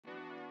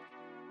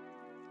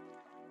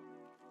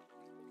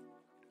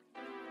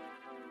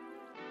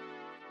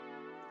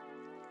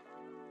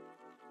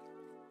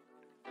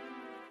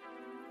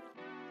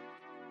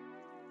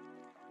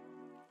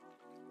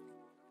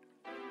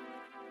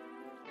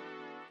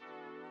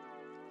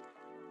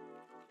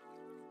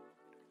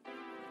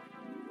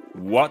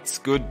What's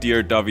good,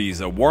 dear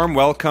Dovies? A warm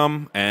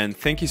welcome and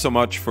thank you so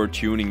much for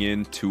tuning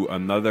in to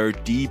another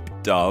deep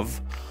dive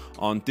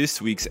on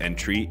this week's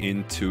entry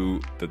into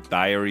the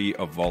Diary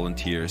of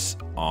Volunteers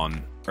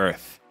on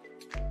Earth.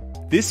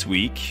 This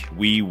week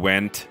we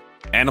went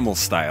animal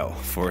style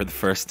for the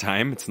first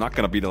time. It's not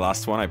going to be the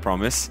last one, I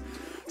promise.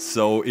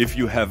 So if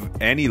you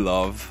have any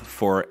love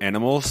for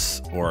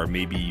animals, or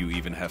maybe you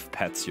even have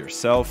pets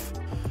yourself,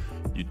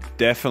 you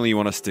definitely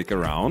want to stick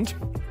around.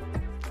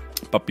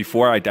 But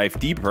before I dive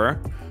deeper,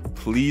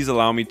 please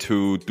allow me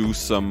to do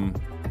some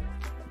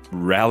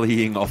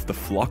rallying of the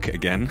flock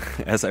again.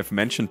 As I've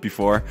mentioned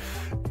before,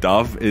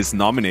 Dove is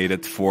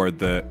nominated for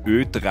the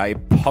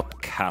Ö3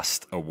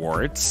 Podcast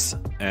Awards.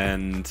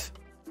 And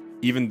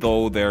even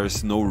though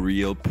there's no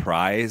real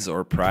prize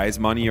or prize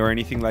money or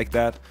anything like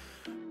that,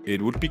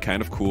 it would be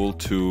kind of cool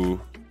to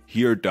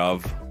hear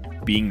Dove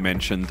being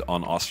mentioned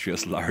on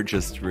Austria's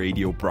largest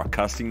radio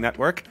broadcasting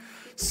network.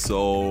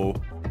 So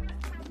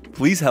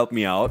please help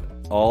me out.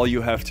 All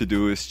you have to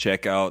do is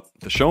check out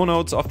the show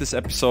notes of this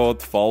episode,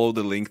 follow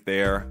the link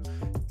there,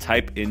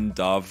 type in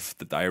Dove,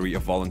 the Diary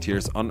of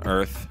Volunteers on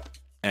Earth,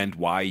 and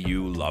why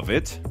you love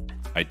it,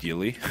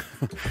 ideally.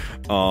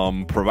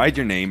 Provide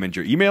your name and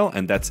your email,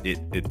 and that's it.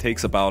 It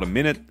takes about a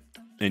minute,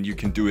 and you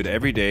can do it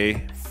every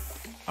day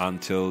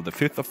until the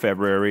 5th of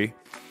February.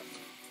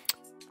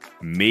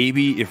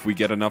 Maybe if we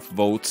get enough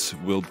votes,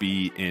 we'll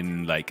be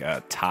in like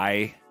a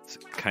tie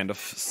kind of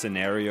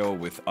scenario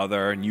with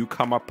other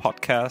newcomer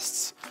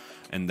podcasts.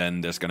 And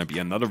then there's going to be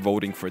another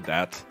voting for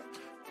that.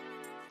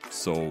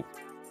 So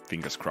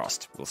fingers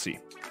crossed. We'll see.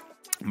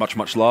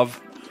 Much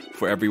love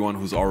for everyone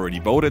who's already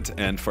voted.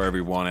 And for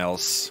everyone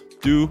else,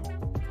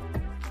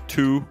 not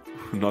to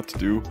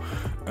do.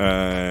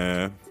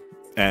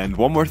 And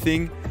one more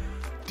thing.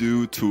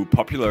 Due to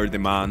popular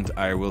demand,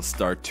 I will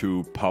start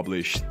to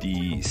publish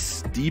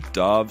these deep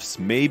dives.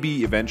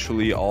 Maybe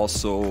eventually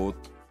also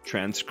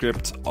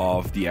transcripts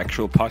of the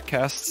actual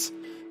podcasts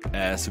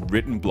as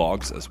written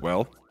blogs as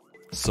well.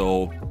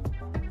 So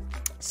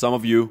some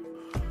of you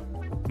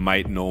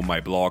might know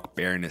my blog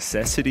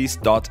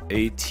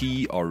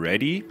bearnecessities.at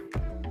already.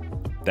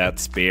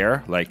 That's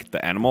bear, like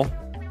the animal,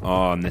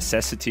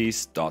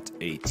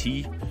 necessities.at.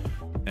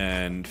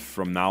 And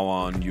from now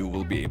on, you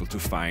will be able to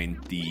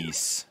find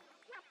these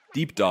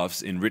deep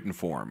dives in written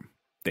form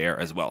there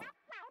as well.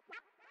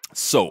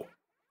 So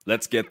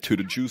let's get to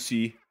the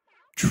juicy,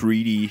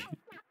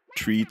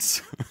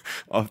 treats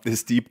of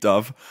this deep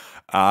dive.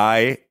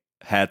 I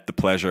had the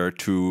pleasure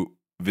to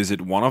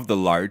visit one of the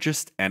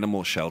largest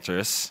animal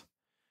shelters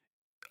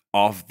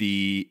of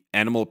the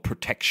Animal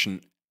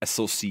Protection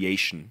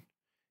Association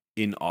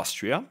in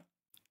Austria.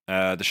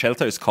 The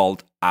shelter is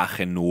called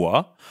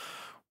Noah,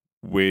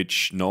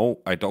 which, no,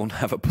 I don't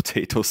have a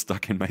potato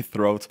stuck in my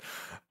throat.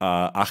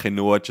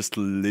 Noah just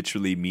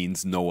literally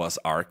means Noah's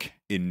Ark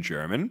in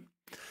German.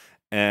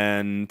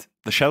 And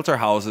the shelter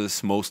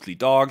houses mostly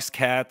dogs,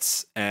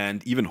 cats,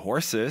 and even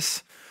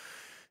horses.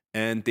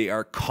 And they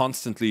are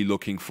constantly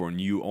looking for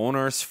new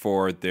owners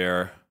for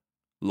their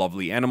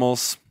lovely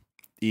animals.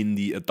 In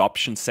the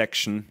adoption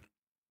section,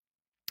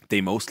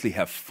 they mostly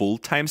have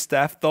full-time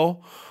staff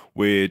though,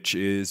 which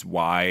is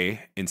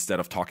why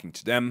instead of talking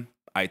to them,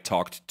 I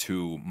talked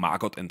to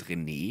Margot and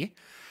Rene.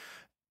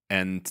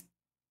 And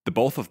the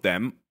both of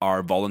them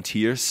are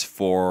volunteers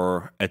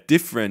for a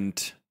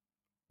different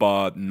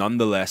but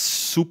nonetheless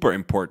super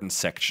important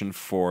section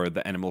for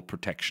the Animal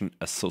Protection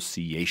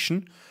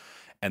Association.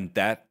 And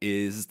that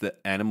is the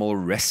animal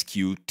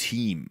rescue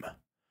team.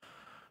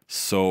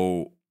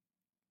 So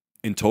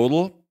in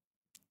total,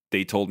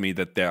 they told me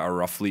that there are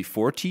roughly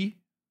 40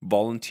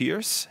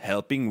 volunteers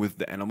helping with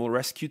the animal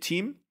rescue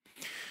team.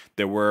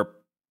 There were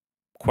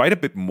quite a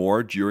bit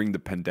more during the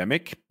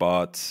pandemic,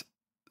 but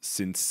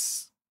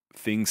since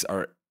things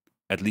are,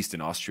 at least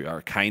in Austria,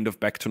 are kind of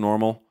back to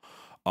normal,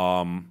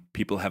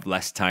 people have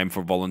less time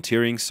for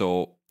volunteering.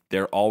 So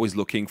they're always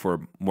looking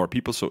for more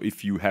people. So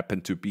if you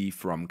happen to be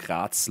from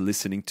Graz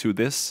listening to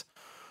this,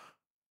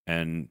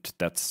 and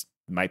that's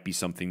might be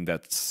something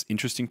that's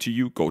interesting to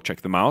you, go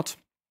check them out.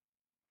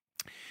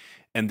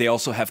 And they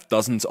also have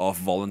dozens of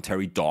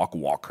voluntary dog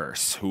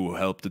walkers who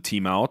help the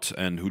team out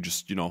and who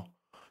just,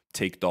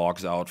 take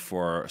dogs out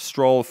for a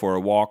stroll, for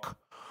a walk.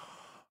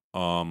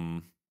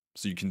 So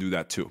you can do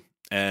that too.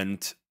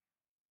 And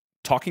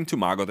talking to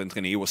Margot and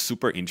Rene was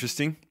super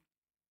interesting.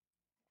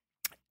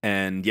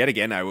 And yet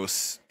again, I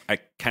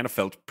kind of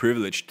felt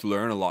privileged to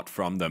learn a lot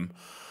from them.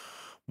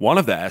 One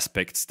of the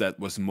aspects that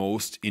was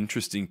most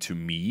interesting to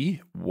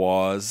me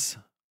was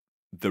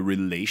the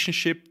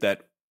relationship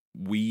that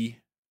we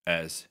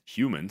as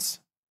humans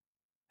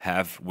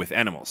have with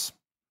animals.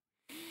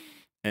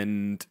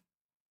 And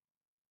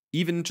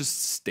even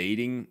just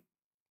stating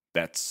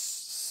that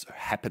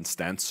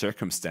circumstance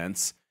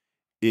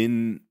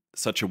in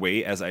such a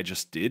way as I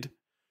just did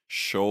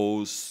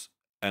shows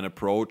an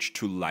approach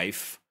to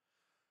life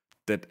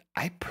that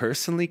I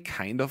personally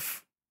kind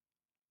of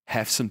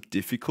have some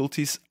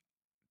difficulties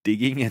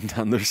digging and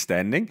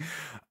understanding.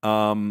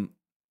 I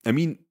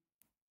mean,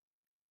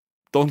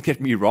 don't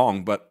get me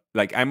wrong, but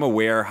like, I'm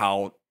aware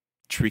how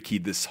tricky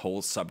this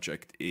whole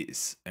subject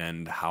is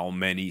and how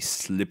many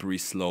slippery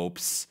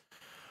slopes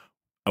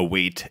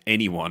await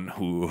anyone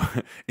who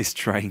is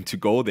trying to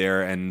go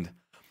there, and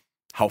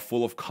how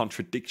full of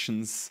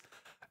contradictions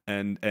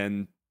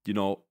and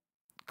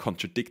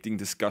contradicting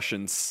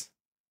discussions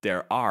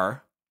there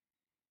are,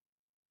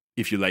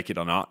 if you like it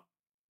or not.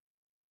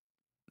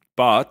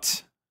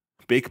 But,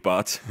 big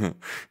but,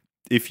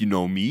 if you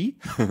know me,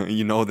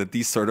 you know that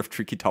these sort of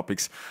tricky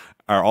topics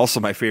are also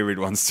my favorite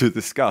ones to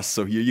discuss.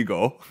 So here you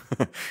go.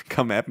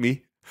 Come at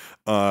me.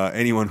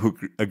 Anyone who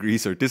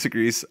agrees or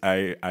disagrees,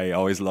 I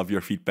always love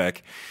your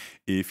feedback.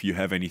 If you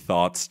have any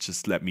thoughts,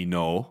 just let me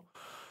know.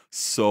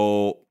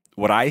 So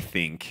what I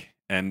think,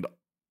 and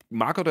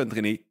Margot and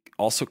Rene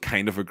also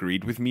kind of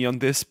agreed with me on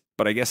this,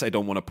 but I guess I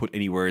don't want to put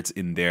any words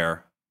in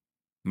their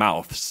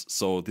mouths.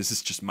 So this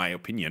is just my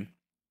opinion.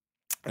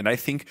 And I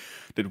think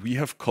that we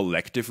have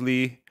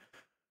collectively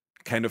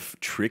kind of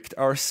tricked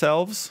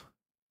ourselves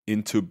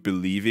into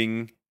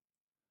believing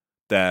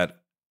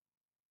that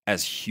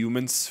as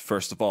humans,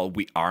 first of all,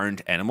 we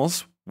aren't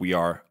animals. We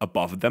are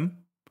above them.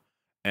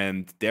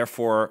 And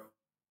therefore,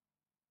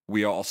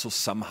 we are also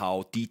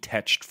somehow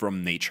detached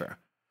from nature.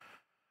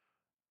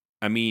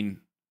 I mean,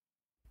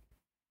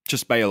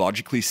 just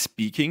biologically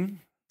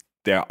speaking,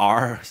 there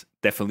are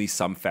definitely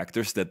some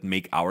factors that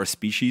make our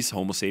species,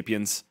 Homo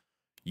sapiens,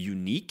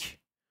 unique.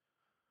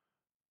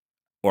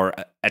 Or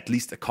at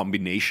least a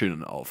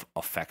combination of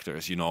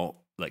factors,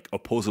 like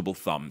opposable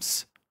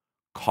thumbs,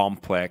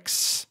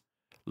 complex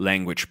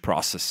language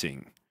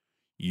processing,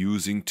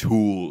 using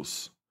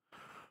tools,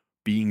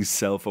 being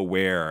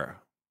self-aware.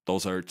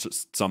 Those are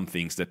just some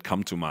things that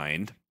come to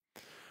mind.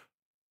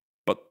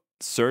 But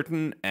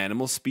certain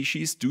animal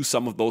species do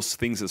some of those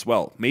things as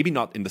well. Maybe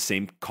not in the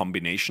same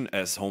combination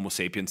as Homo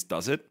sapiens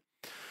does it,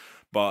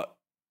 but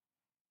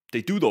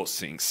they do those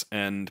things.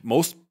 And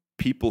most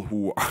people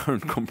who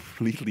aren't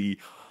completely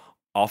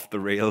off the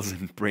rails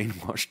and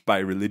brainwashed by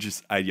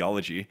religious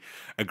ideology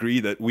agree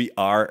that we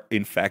are,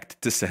 in fact,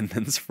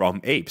 descendants from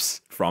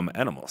apes, from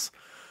animals.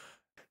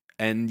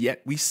 And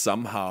yet we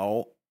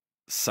somehow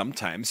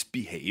sometimes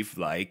behave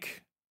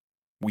like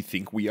we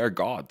think we are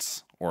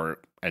gods, or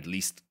at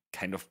least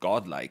kind of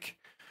godlike.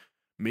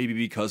 Maybe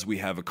because we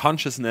have a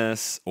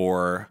consciousness,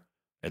 or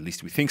at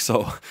least we think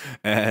so,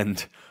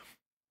 and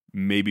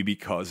maybe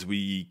because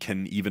we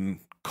can even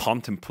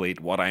contemplate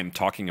what I'm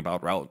talking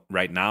about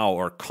right now,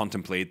 or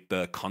contemplate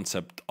the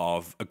concept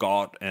of a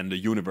god and the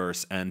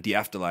universe and the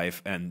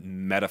afterlife and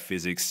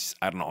metaphysics.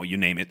 I don't know, you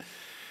name it.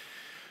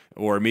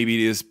 Or maybe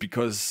it is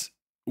because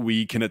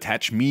we can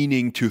attach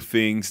meaning to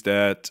things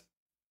that,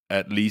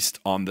 at least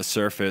on the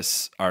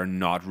surface, are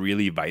not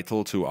really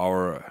vital to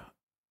our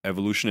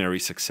evolutionary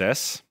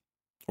success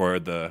or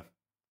the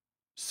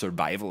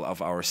survival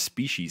of our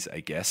species, I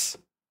guess.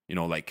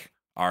 Like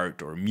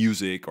art or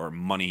music or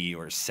money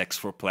or sex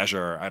for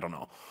pleasure. I don't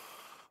know.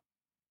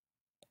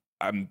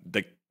 I'm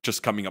like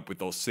just coming up with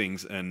those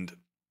things. And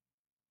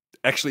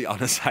actually,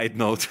 on a side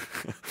note,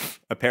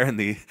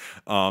 apparently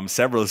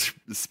several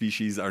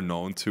species are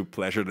known to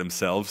pleasure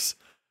themselves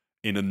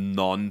in a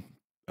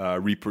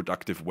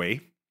non-reproductive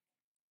way.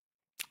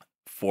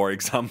 For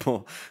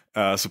example,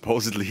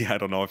 supposedly, I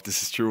don't know if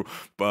this is true,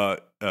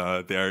 but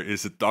there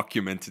is a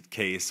documented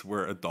case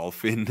where a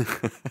dolphin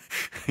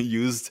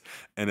used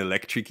an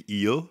electric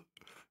eel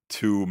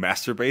to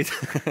masturbate.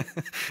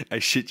 I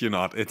shit you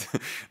not.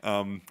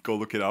 Go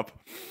look it up.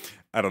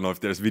 I don't know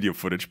if there's video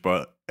footage,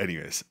 but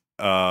anyways,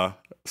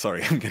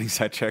 sorry, I'm getting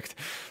sidetracked.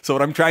 So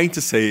what I'm trying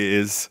to say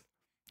is,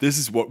 this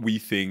is what we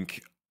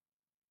think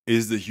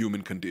is the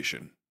human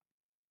condition,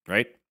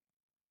 right?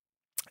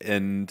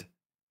 And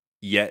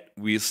yet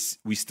we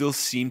still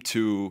seem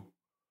to,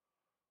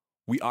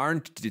 we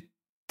aren't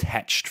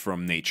detached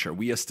from nature.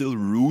 We are still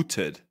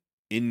rooted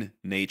in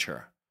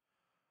nature.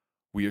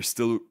 We are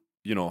still,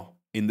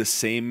 in the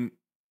same,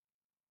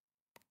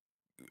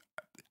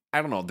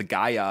 I don't know, the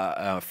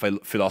Gaia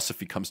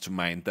philosophy comes to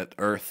mind, that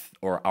Earth,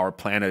 or our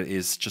planet,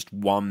 is just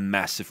one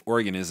massive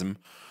organism,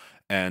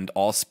 and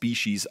all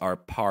species are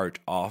part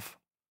of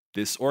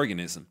this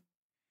organism.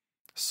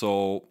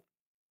 So,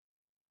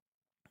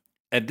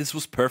 and this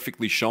was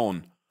perfectly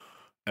shown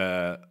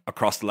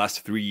across the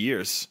last 3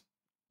 years,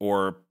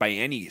 or by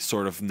any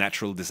sort of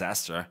natural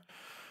disaster.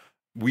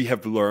 We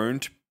have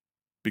learned,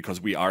 because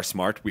we are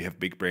smart, we have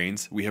big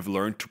brains, we have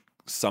learned to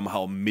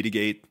somehow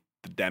mitigate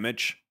the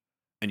damage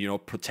and,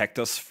 protect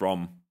us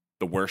from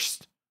the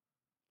worst.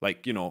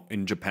 Like,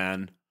 in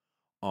Japan,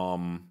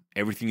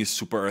 everything is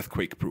super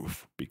earthquake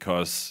proof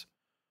because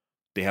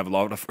they have a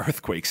lot of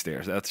earthquakes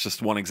there. That's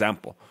just one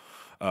example.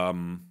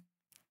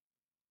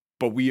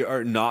 But we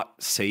are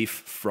not safe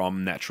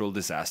from natural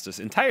disasters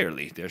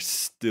entirely. There's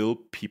still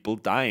people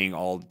dying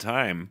all the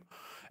time.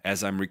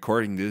 As I'm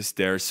recording this,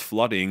 there's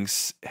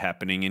floodings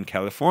happening in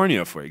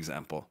California, for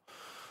example.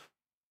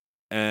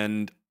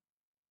 And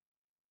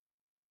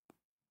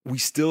we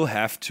still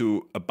have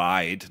to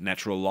abide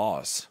natural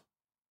laws.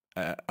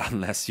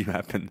 unless you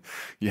happen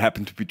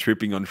to be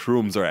tripping on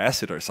shrooms or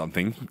acid or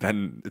something,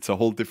 then it's a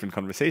whole different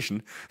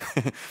conversation.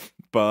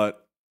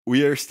 But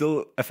we are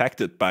still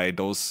affected by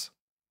those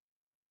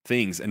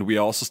things, and we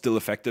are also still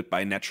affected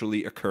by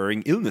naturally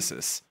occurring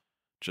illnesses,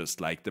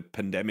 just like the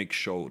pandemic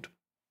showed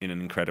in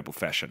an incredible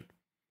fashion.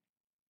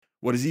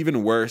 What is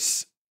even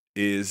worse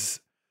is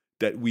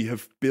that we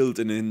have built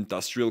an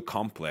industrial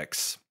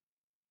complex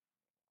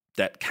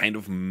that kind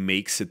of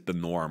makes it the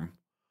norm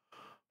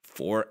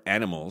for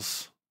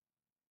animals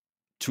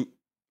to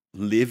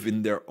live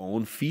in their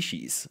own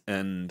feces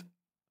and,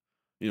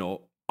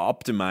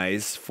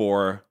 optimize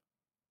for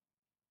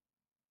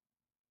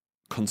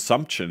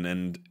consumption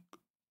and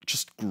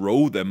just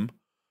grow them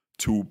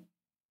to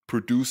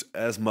produce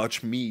as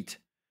much meat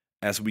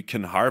as we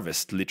can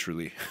harvest,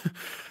 literally.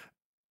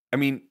 I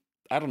mean,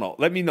 I don't know.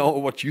 Let me know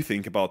what you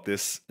think about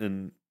this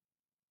and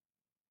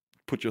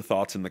put your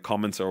thoughts in the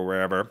comments or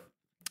wherever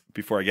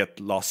before I get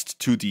lost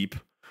too deep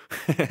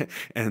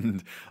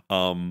and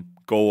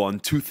go on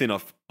too thin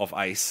of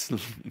ice.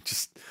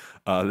 Just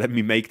let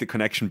me make the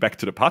connection back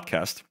to the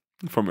podcast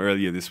from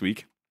earlier this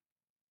week.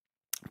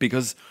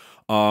 Because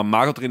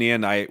Margot, Rene,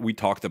 and we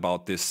talked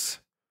about this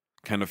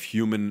kind of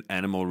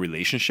human-animal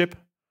relationship.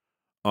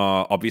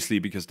 Obviously,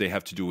 because they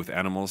have to do with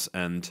animals,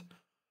 and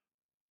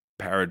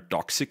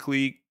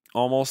paradoxically,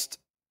 almost,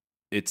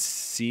 it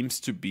seems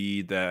to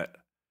be that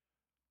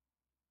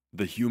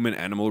the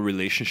human-animal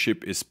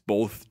relationship is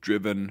both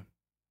driven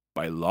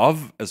by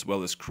love as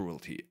well as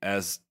cruelty,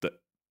 as the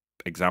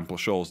example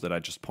shows that I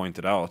just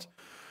pointed out.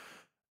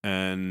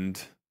 And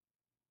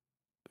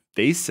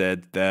they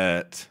said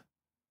that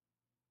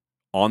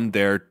on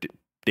their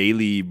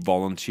daily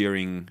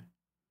volunteering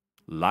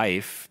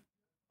life,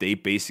 they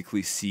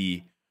basically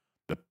see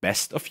the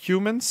best of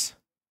humans,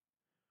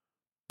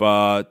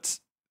 but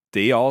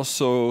they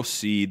also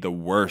see the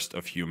worst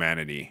of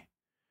humanity.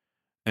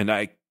 And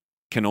I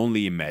can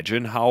only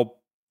imagine how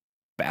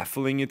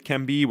baffling it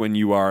can be when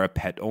you are a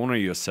pet owner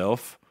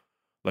yourself,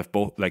 like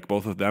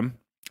both of them,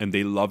 and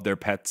they love their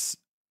pets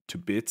to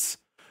bits,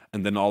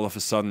 and then all of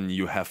a sudden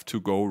you have to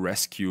go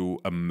rescue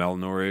a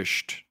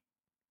malnourished,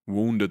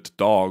 wounded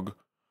dog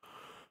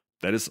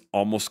that is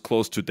almost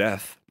close to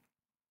death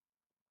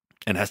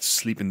and has to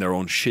sleep in their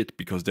own shit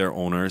because their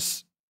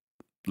owners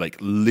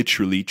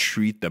literally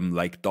treat them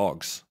like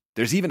dogs.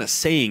 There's even a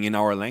saying in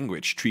our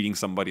language, treating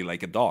somebody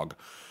like a dog,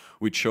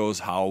 which shows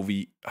how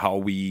we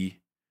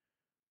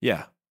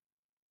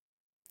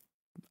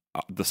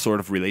the sort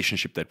of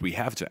relationship that we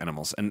have to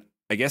animals. And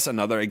I guess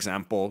another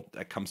example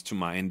that comes to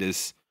mind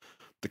is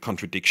the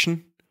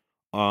contradiction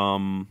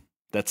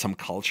that some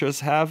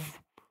cultures have,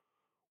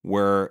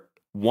 where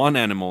one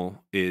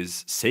animal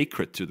is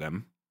sacred to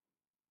them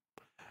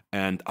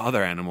and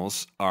other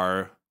animals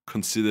are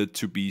considered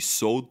to be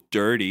so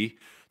dirty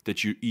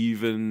that you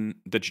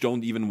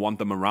don't even want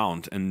them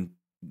around, and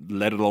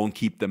let alone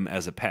keep them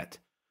as a pet.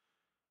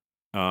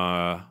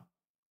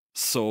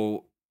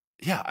 So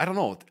yeah, I don't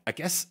know. I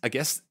guess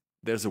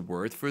there's a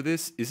word for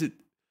this. Is it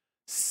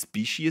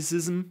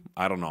speciesism?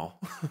 I don't know.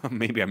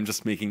 Maybe I'm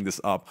just making this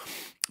up.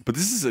 But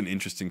this is an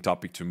interesting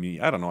topic to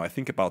me. I don't know. I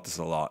think about this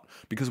a lot,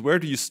 because where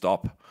do you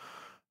stop?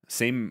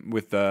 Same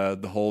with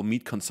the whole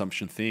meat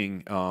consumption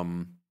thing.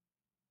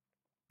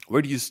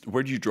 Where do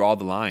you draw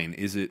the line?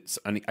 Is it?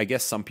 I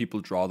guess some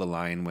people draw the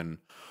line when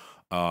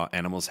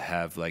animals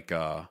have like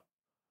a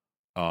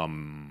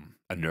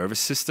nervous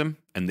system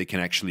and they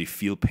can actually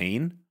feel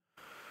pain.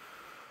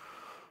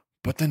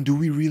 But then, do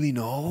we really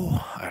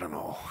know? I don't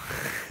know.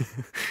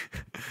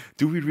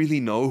 Do we really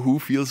know who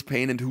feels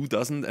pain and who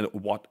doesn't, and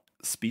what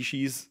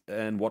species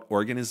and what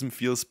organism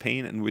feels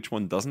pain and which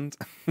one doesn't?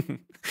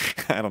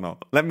 I don't know.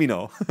 Let me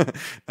know.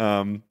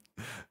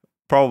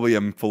 Probably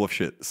I'm full of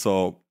shit.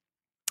 So,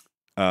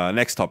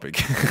 next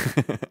topic.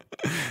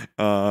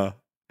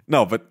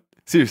 No, but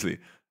seriously,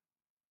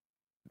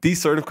 these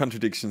sort of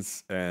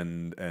contradictions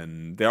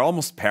and they're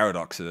almost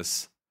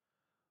paradoxes.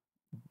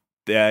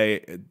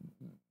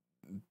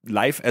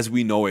 Life as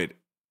we know it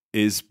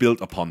is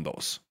built upon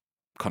those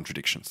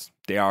contradictions.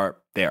 They are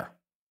there.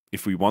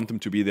 If we want them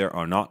to be there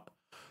or not,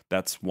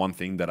 that's one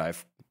thing that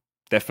I've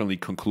definitely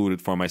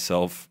concluded for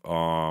myself.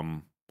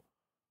 We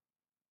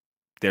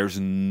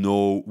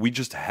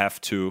just have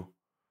to,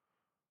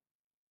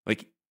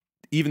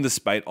 even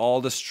despite all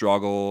the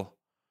struggle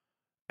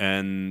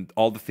and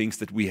all the things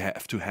that we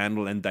have to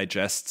handle and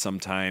digest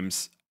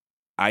sometimes,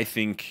 I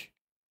think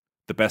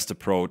the best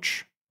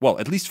approach, well,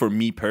 at least for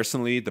me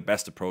personally, the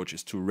best approach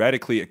is to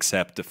radically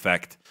accept the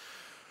fact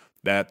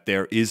that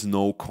there is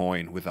no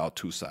coin without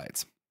two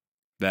sides.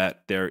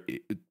 That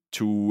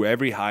to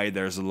every high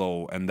there's a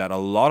low, and that a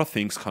lot of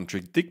things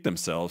contradict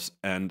themselves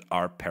and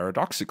are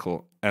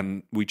paradoxical,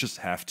 and we just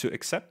have to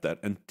accept that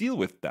and deal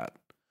with that.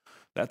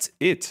 That's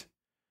it.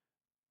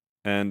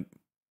 And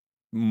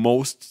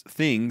most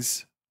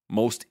things,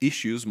 most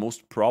issues,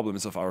 most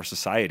problems of our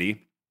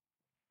society,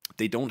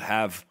 they don't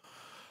have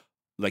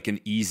like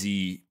an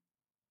easy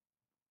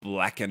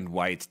black and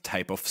white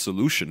type of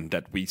solution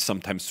that we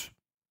sometimes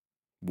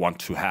want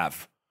to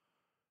have.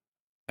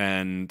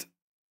 And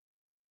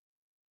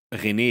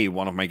Rene,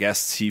 one of my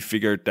guests, he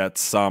figured that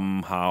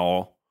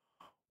somehow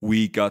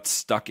we got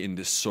stuck in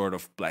this sort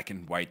of black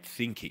and white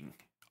thinking,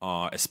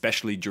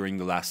 especially during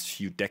the last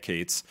few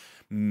decades.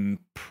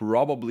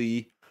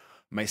 Probably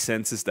my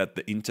sense is that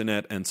the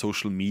internet and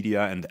social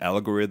media and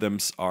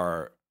algorithms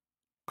are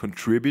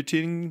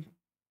contributing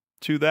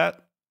to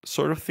that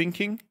sort of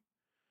thinking.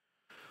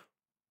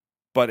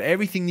 But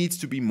everything needs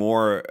to be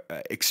more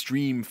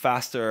extreme,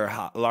 faster,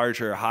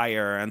 larger,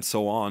 higher, and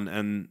so on.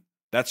 And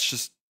that's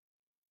just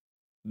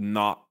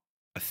not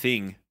a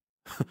thing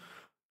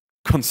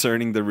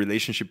concerning the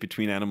relationship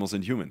between animals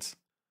and humans.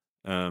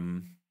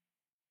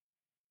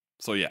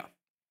 So yeah,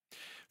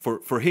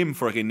 for him,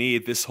 for Rene,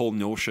 this whole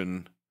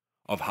notion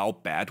of how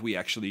bad we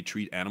actually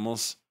treat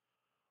animals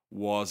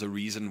was a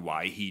reason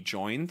why he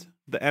joined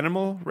the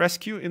animal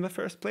rescue in the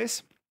first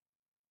place,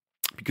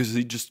 because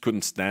he just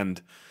couldn't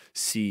stand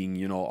seeing,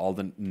 you know, all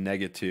the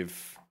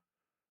negative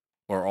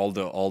or all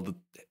the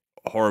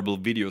horrible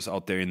videos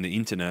out there in the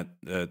internet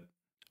that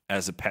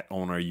as a pet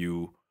owner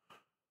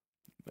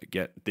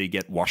they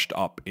get washed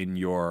up in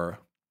your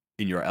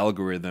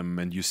algorithm,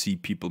 and you see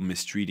people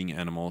mistreating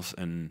animals.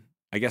 And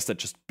I guess that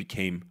just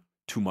became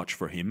too much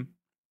for him.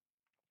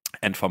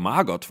 And for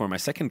Margot, for my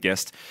second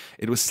guest,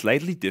 it was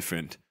slightly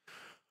different.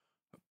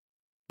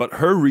 But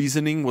her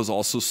reasoning was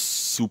also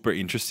super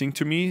interesting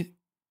to me,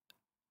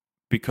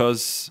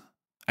 because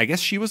I guess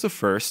she was the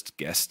first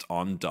guest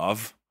on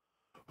Dove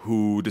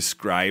who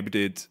described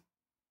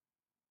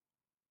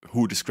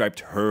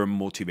her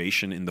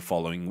motivation in the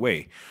following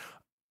way.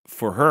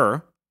 For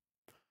her,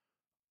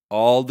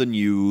 all the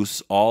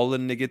news, all the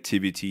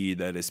negativity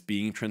that is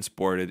being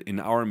transported in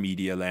our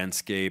media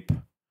landscape,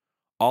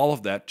 all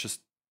of that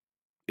just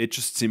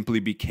simply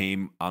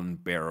became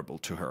unbearable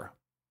to her.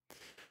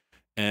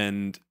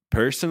 And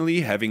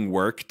personally, having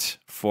worked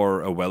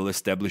for a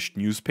well-established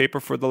newspaper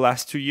for the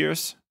last 2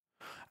 years,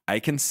 I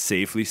can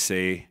safely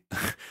say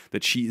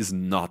that she is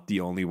not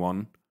the only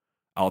one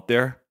out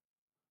there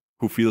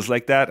who feels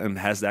like that and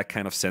has that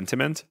kind of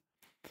sentiment.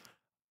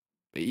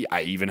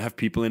 I even have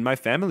people in my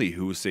family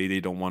who say they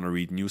don't want to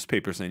read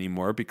newspapers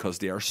anymore because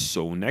they are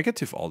so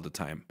negative all the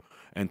time,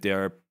 and they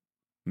are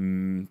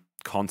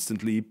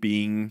constantly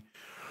being,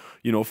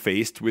 you know,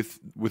 faced with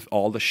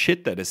all the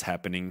shit that is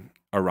happening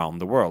around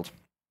the world.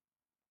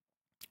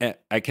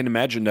 I can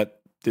imagine that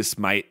this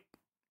might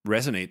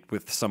resonate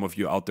with some of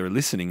you out there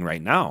listening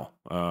right now.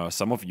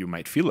 Some of you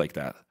might feel like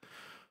that.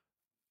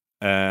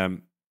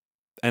 And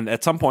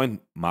at some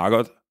point,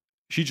 Margot,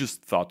 she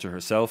just thought to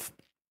herself,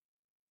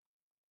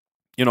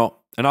 you know,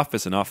 enough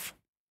is enough.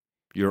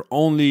 You're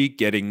only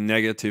getting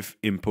negative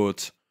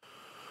input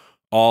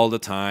all the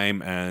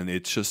time, and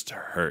it just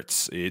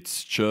hurts.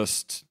 It's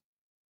just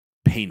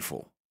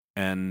painful.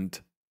 And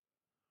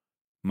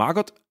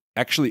Margot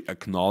actually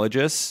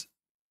acknowledges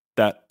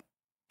that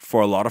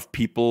for a lot of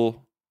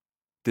people,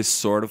 this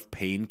sort of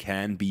pain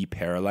can be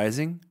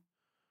paralyzing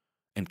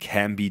and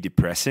can be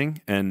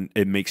depressing, and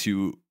it makes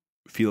you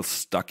feel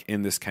stuck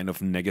in this kind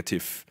of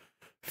negative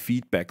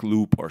feedback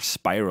loop or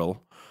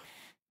spiral.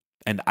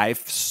 And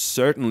I've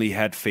certainly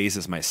had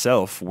phases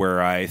myself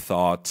where I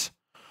thought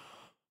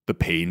the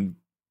pain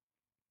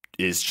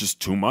is just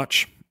too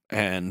much,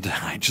 and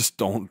I just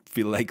don't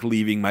feel like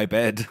leaving my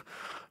bed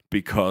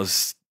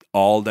because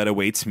all that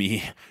awaits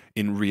me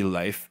in real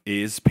life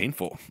is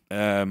painful.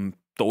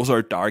 Those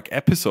are dark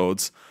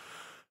episodes,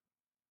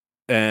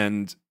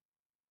 and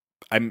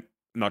I'm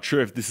not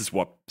sure if this is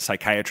what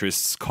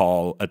psychiatrists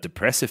call a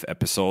depressive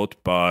episode,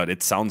 but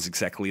it sounds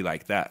exactly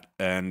like that.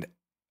 And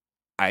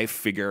I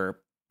figure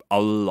a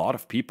lot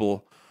of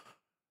people,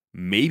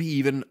 maybe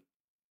even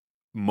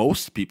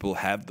most people,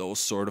 have those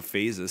sort of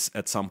phases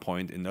at some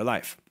point in their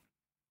life.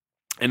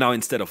 And now,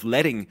 instead of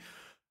letting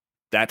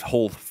that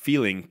whole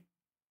feeling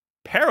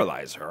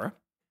paralyze her,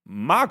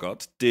 Margot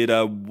did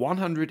a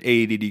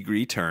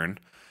 180-degree turn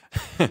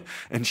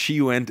and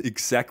she went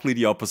exactly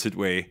the opposite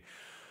way,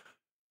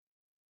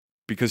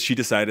 because she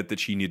decided that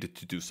she needed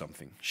to do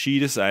something. She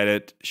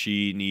decided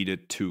she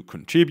needed to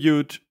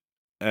contribute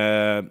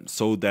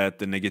so that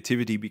the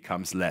negativity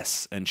becomes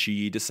less. And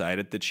she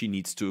decided that she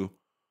needs to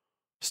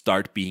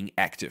start being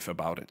active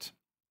about it.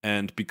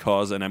 And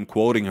because, and I'm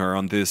quoting her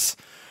on this,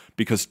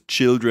 because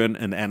children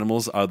and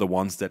animals are the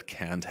ones that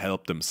can't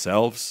help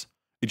themselves,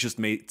 it just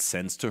made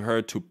sense to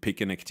her to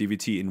pick an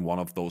activity in one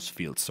of those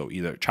fields. So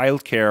either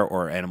childcare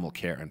or animal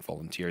care, and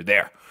volunteer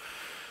there.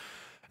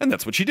 And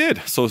that's what she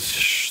did. So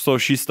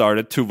she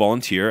started to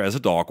volunteer as a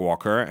dog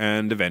walker,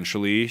 and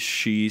eventually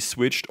she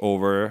switched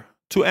over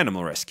to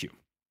animal rescue.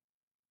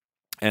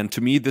 And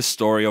to me, this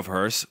story of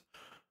hers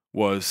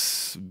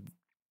was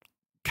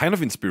kind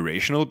of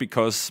inspirational,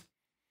 because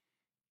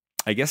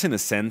I guess in a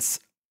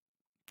sense,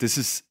 this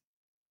is,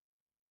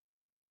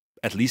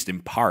 at least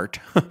in part,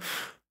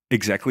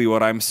 exactly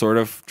what I'm sort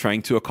of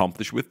trying to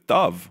accomplish with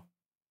Dove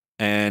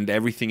and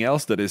everything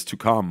else that is to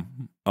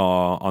come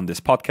on this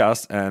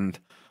podcast, and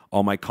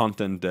all my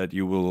content that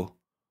you will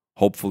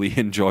hopefully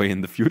enjoy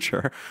in the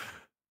future,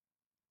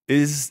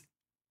 is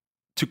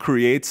to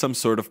create some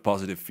sort of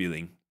positive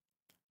feeling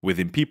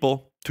within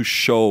people, to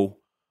show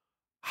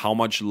how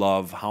much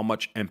love, how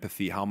much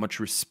empathy, how much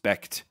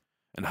respect,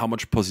 and how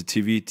much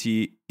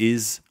positivity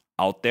is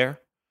out there.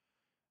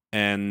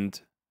 And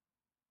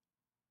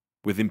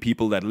within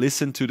people that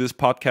listen to this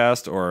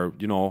podcast or,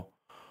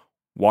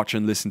 watch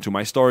and listen to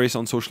my stories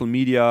on social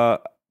media,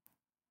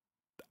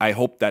 I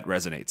hope that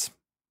resonates.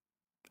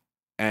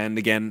 And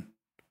again,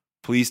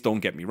 please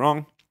don't get me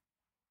wrong.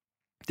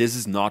 This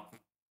is not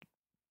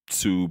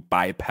to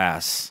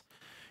bypass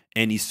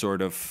any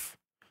sort of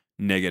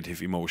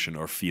negative emotion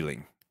or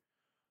feeling.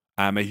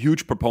 I'm a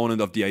huge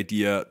proponent of the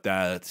idea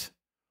that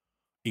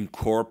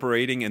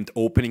incorporating and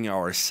opening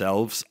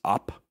ourselves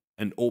up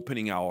and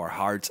opening our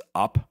hearts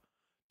up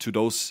to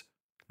those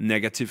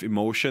negative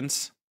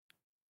emotions,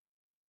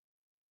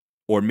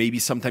 or maybe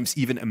sometimes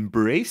even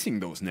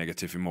embracing those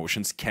negative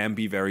emotions, can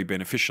be very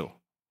beneficial.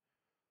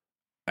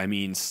 I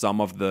mean,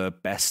 some of the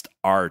best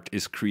art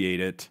is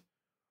created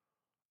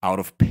out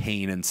of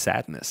pain and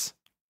sadness.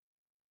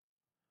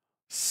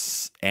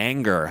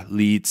 Anger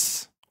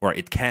leads, or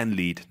it can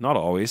lead, not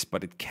always,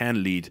 but it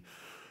can lead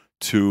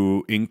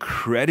to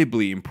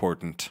incredibly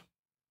important,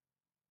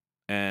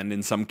 and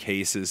in some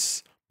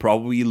cases,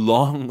 probably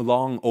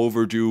long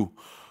overdue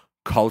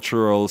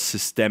cultural,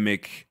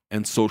 systemic,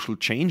 and social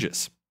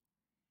changes.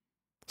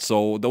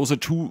 So those are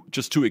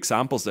just two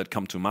examples that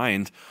come to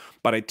mind,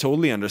 but I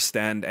totally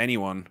understand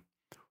anyone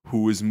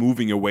who is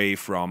moving away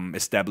from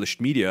established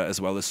media as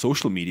well as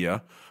social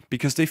media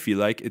because they feel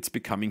like it's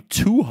becoming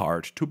too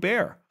hard to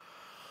bear.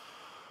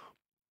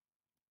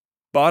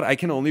 But I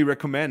can only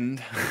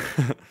recommend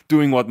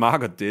doing what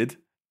Margot did.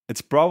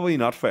 It's probably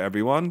not for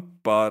everyone,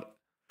 but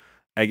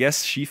I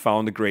guess she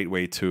found a great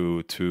way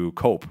to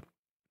cope.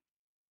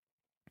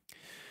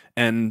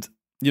 And,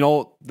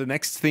 the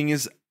next thing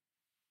is,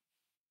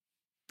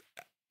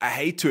 I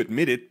hate to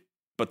admit it,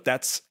 but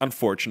that's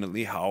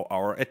unfortunately how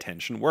our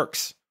attention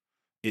works.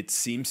 It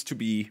seems to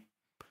be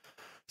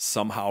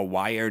somehow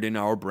wired in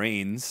our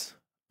brains.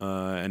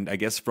 And I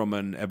guess from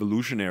an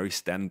evolutionary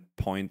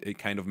standpoint, it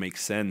kind of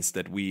makes sense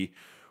that we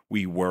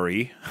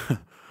worry.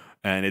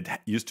 And it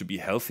used to be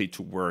healthy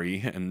to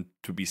worry and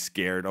to be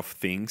scared of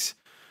things.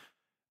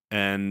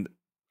 And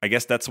I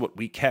guess that's what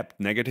we kept.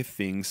 Negative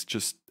things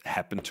just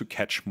happen to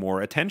catch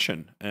more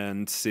attention.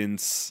 And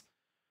since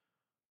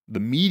the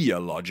media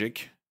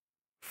logic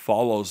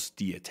follows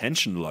the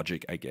attention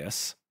logic, I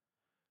guess,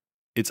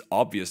 it's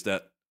obvious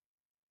that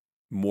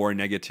more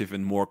negative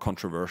and more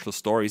controversial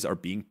stories are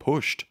being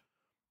pushed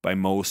by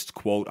most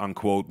quote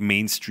unquote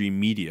mainstream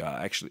media.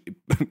 Actually,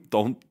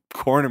 don't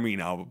corner me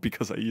now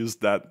because I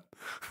used that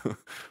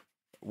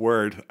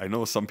word. I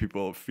know some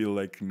people feel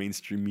like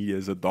mainstream media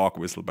is a dog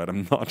whistle, but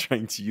I'm not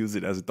trying to use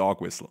it as a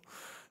dog whistle.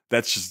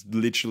 That's just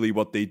literally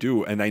what they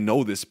do. And I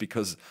know this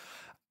because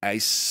I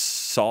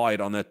saw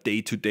it on a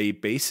day-to-day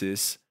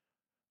basis,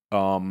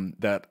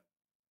 that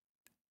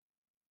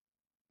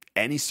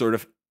any sort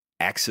of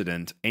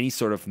accident, any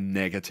sort of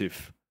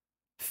negative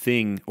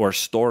thing or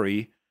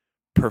story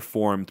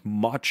performed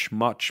much,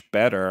 much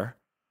better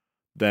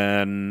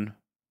than,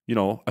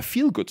 a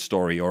feel-good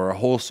story or a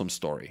wholesome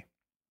story.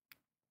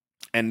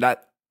 And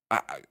that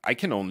I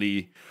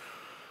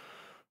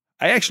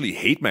actually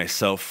hate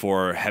myself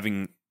for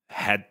having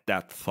had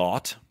that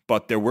thought,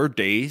 but there were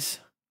days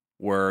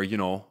where,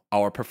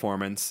 our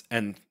performance,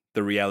 and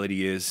the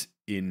reality is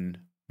in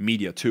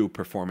media too,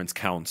 performance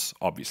counts,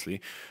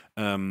 obviously,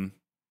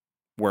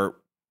 where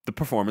the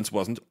performance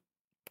wasn't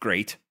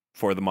great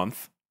for the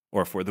month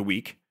or for the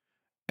week.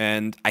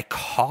 And I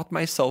caught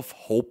myself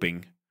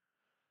hoping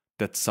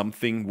that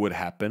something would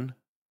happen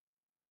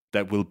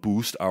that will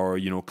boost our,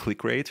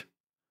 click rate.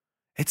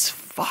 It's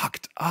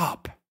fucked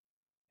up.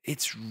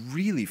 It's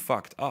really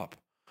fucked up.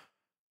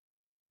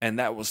 And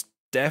that was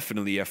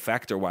definitely a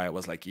factor why I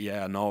was like,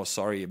 yeah, no,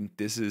 sorry,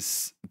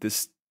 this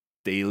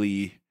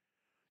daily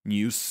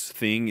news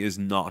thing is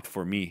not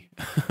for me.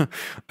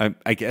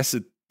 I guess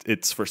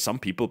it's for some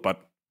people,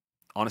 but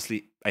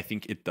honestly, I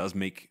think it does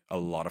make a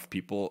lot of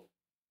people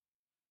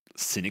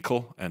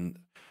cynical and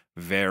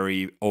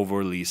very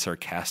overly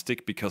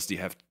sarcastic because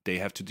they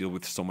have to deal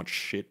with so much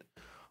shit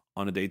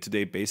on a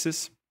day-to-day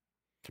basis.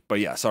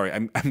 But yeah, sorry,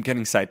 I'm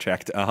getting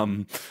sidetracked.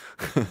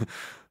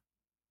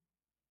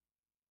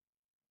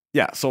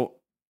 Yeah, so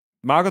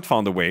Margot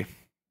found a way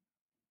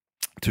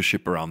to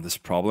ship around this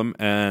problem,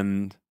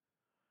 and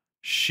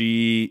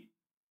she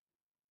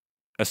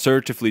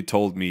assertively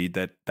told me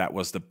that that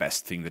was the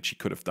best thing that she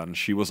could have done.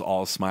 She was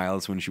all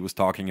smiles when she was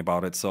talking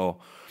about it. So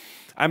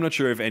I'm not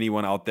sure if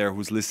anyone out there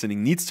who's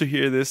listening needs to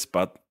hear this,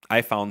 but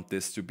I found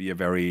this to be a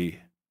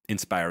very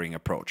inspiring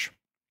approach.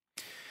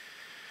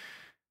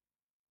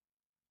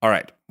 All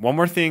right, one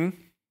more thing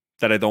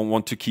that I don't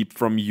want to keep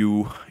from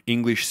you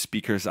English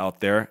speakers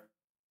out there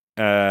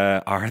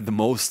are the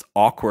most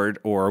awkward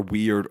or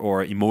weird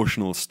or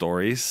emotional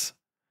stories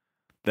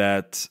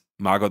that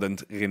Margot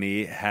and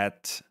Rene had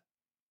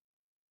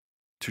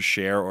to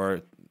share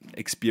or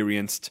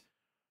experienced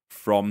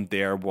from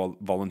their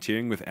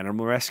volunteering with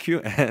animal rescue.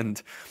 And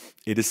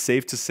it is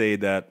safe to say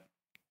that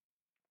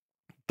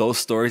those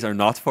stories are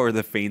not for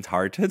the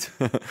faint-hearted.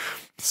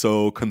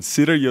 So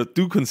consider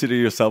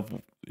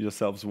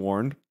yourselves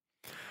warned.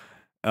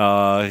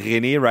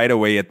 Rene right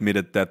away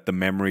admitted that the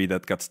memory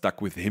that got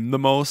stuck with him the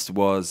most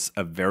was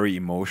a very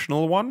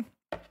emotional one.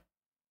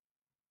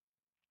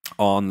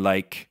 On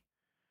like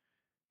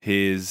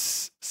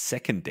his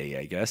second day,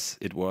 I guess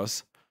it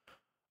was,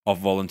 of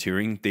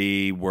volunteering,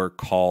 they were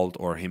called,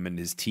 or him and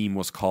his team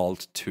was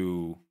called,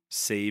 to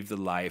save the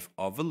life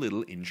of a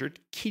little injured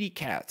kitty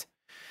cat.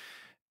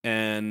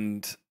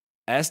 And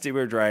as they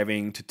were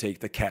driving to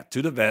take the cat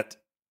to the vet,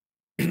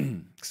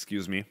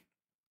 excuse me,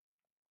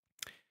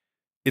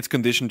 its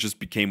condition just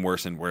became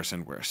worse and worse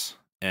and worse.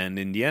 And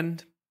in the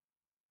end,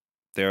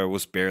 there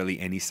was barely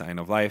any sign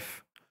of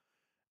life.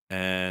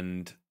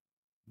 And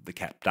the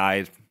cat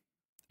died.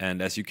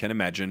 And as you can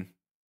imagine,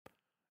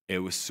 it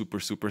was super,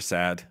 super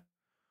sad.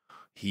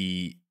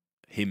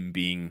 Him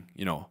being,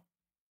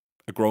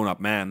 a grown-up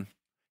man,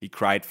 he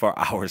cried for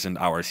hours and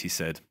hours, he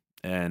said.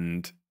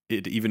 And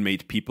it even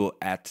made people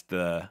at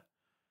the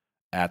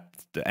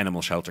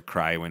animal shelter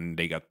cry when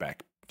they got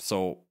back.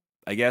 So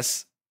I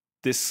guess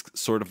this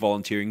sort of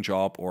volunteering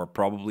job, or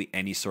probably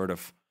any sort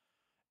of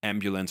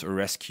ambulance or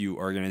rescue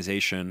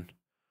organization,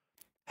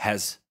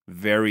 has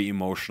very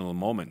emotional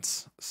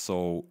moments.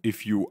 So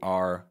if you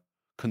are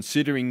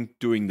considering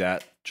doing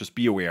that, just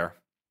be aware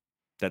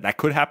that that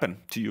could happen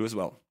to you as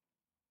well.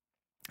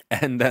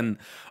 And then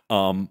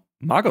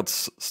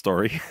Margot's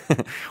story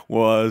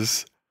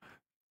was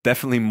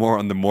definitely more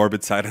on the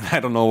morbid side, and I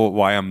don't know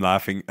why I'm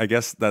laughing. I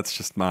guess that's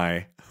just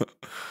my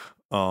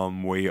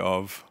way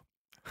of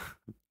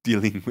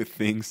dealing with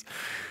things.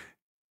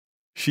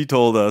 She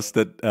told us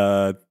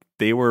that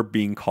they were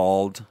being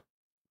called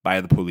by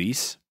the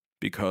police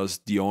because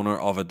the owner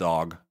of a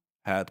dog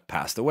had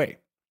passed away.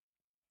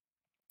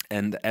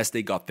 And as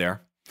they got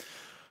there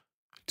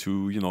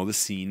to, the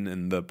scene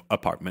in the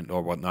apartment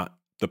or whatnot,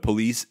 the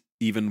police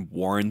even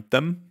warned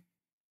them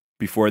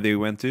before they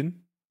went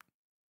in.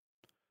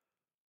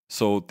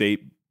 So they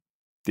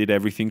did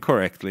everything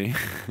correctly.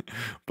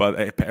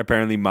 But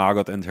apparently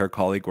Margot and her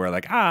colleague were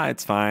like,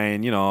 it's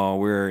fine.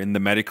 We're in the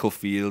medical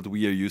field.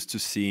 We are used to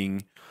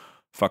seeing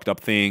fucked up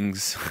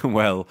things.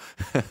 Well,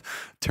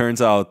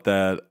 turns out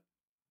that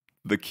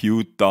the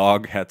cute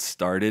dog had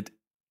started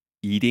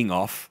eating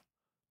off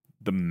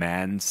the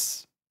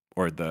man's,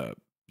 or the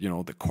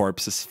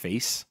corpse's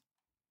face.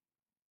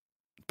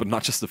 But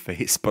not just the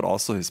face, but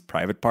also his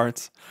private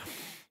parts.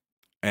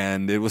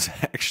 And it was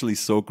actually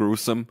so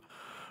gruesome.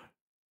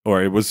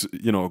 Or it was,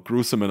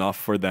 gruesome enough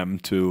for them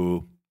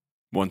to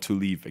want to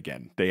leave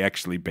again. They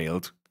actually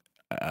bailed.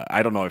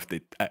 I don't know if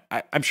they...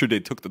 I'm sure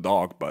they took the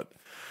dog, but...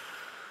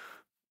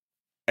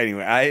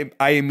 Anyway,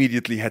 I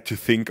immediately had to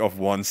think of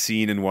one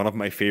scene in one of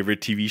my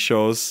favorite TV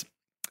shows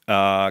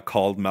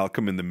called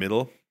Malcolm in the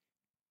Middle.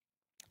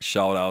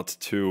 Shout out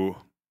to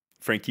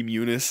Frankie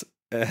Muniz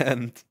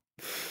and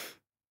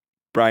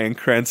Bryan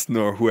Cranston,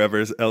 or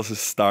whoever else is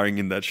starring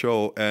in that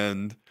show.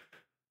 And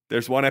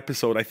there's one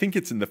episode, I think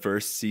it's in the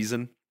first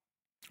season,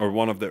 or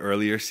one of the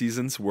earlier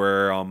seasons,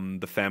 where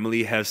the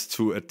family has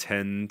to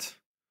attend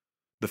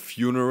the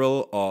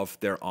funeral of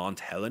their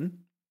Aunt Helen,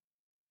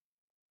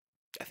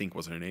 I think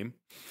was her name.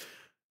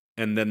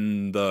 And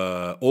then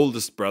the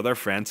oldest brother,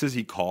 Francis,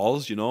 he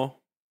calls, to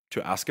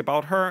ask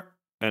about her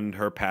and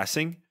her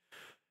passing.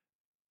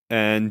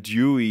 And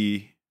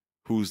Dewey,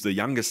 who's the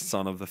youngest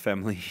son of the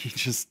family, he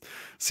just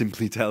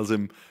simply tells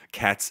him,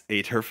 cats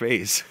ate her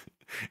face.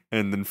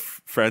 And then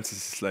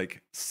Francis is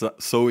like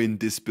so in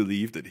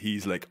disbelief that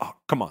he's like, oh,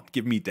 come on,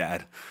 give me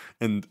dad.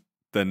 And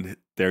then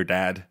their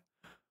dad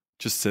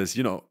just says,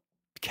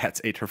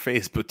 cats ate her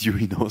face, but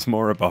Dewey knows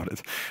more about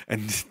it.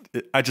 And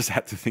I just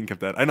had to think of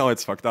that. I know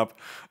it's fucked up.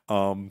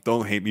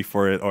 Don't hate me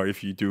for it. Or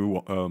if you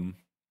do,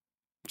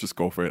 just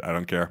go for it. I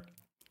don't care.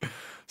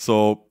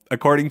 So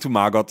according to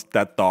Margot,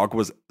 that dog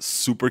was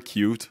super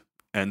cute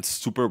and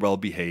super well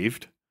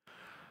behaved.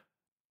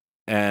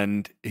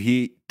 And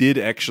he did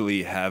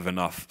actually have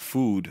enough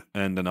food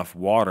and enough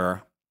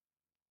water.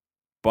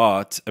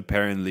 But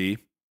apparently,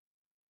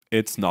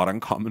 it's not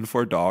uncommon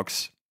for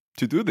dogs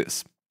to do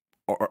this.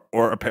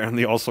 Or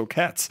apparently also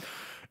cats.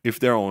 If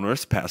their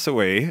owners pass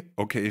away,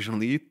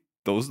 occasionally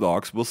those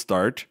dogs will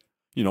start,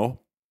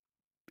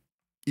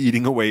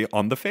 eating away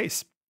on the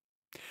face.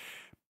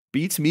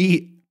 Beats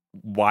me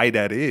why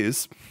that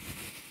is.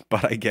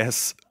 But I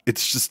guess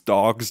it's just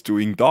dogs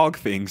doing dog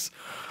things.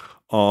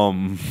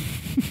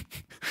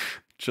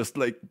 Just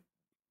like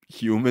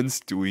humans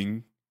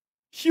doing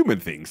human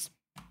things.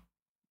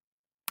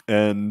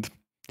 And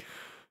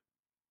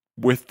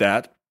with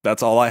that,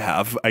 that's all I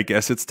have. I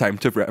guess it's time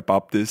to wrap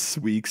up this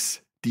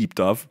week's Deep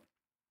Dove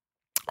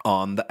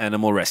on the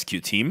animal rescue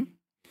team.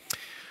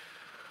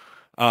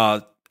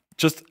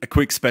 Just a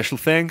quick special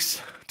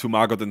thanks to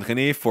Margot and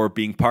Rene for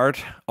being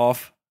part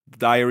of the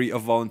Diary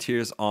of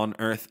Volunteers on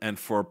Earth and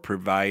for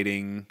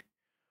providing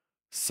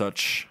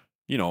such,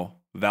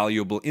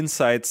 valuable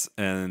insights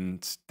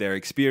and their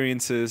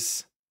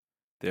experiences,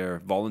 their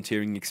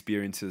volunteering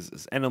experiences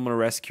as animal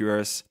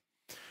rescuers,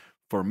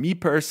 For me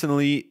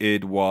personally,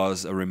 it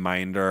was a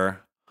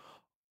reminder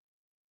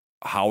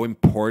how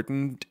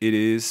important it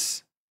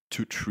is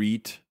to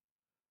treat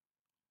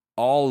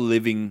all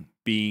living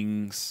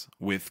beings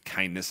with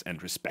kindness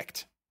and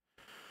respect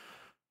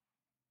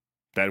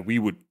that we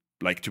would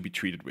like to be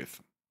treated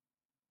with,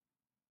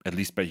 at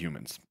least by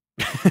humans.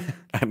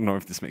 I don't know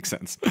if this makes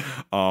sense.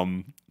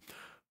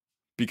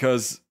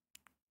 Because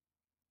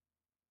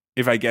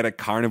if I get a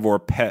carnivore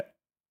pet,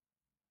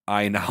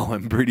 I now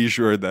am pretty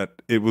sure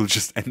that it will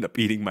just end up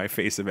eating my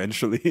face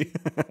eventually.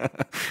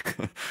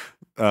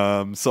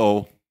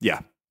 So yeah,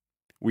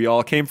 we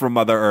all came from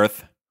Mother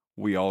Earth.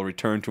 We all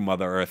return to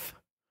Mother Earth.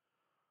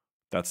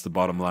 That's the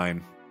bottom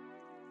line.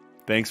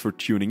 Thanks for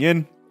tuning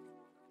in.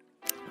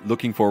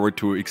 Looking forward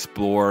to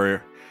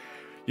explore,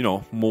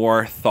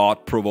 more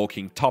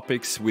thought-provoking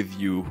topics with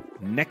you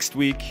next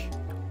week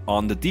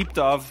on the Deep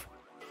Dove.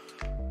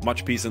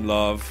 Much peace and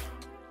love.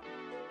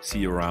 See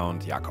you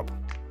around, Jakob.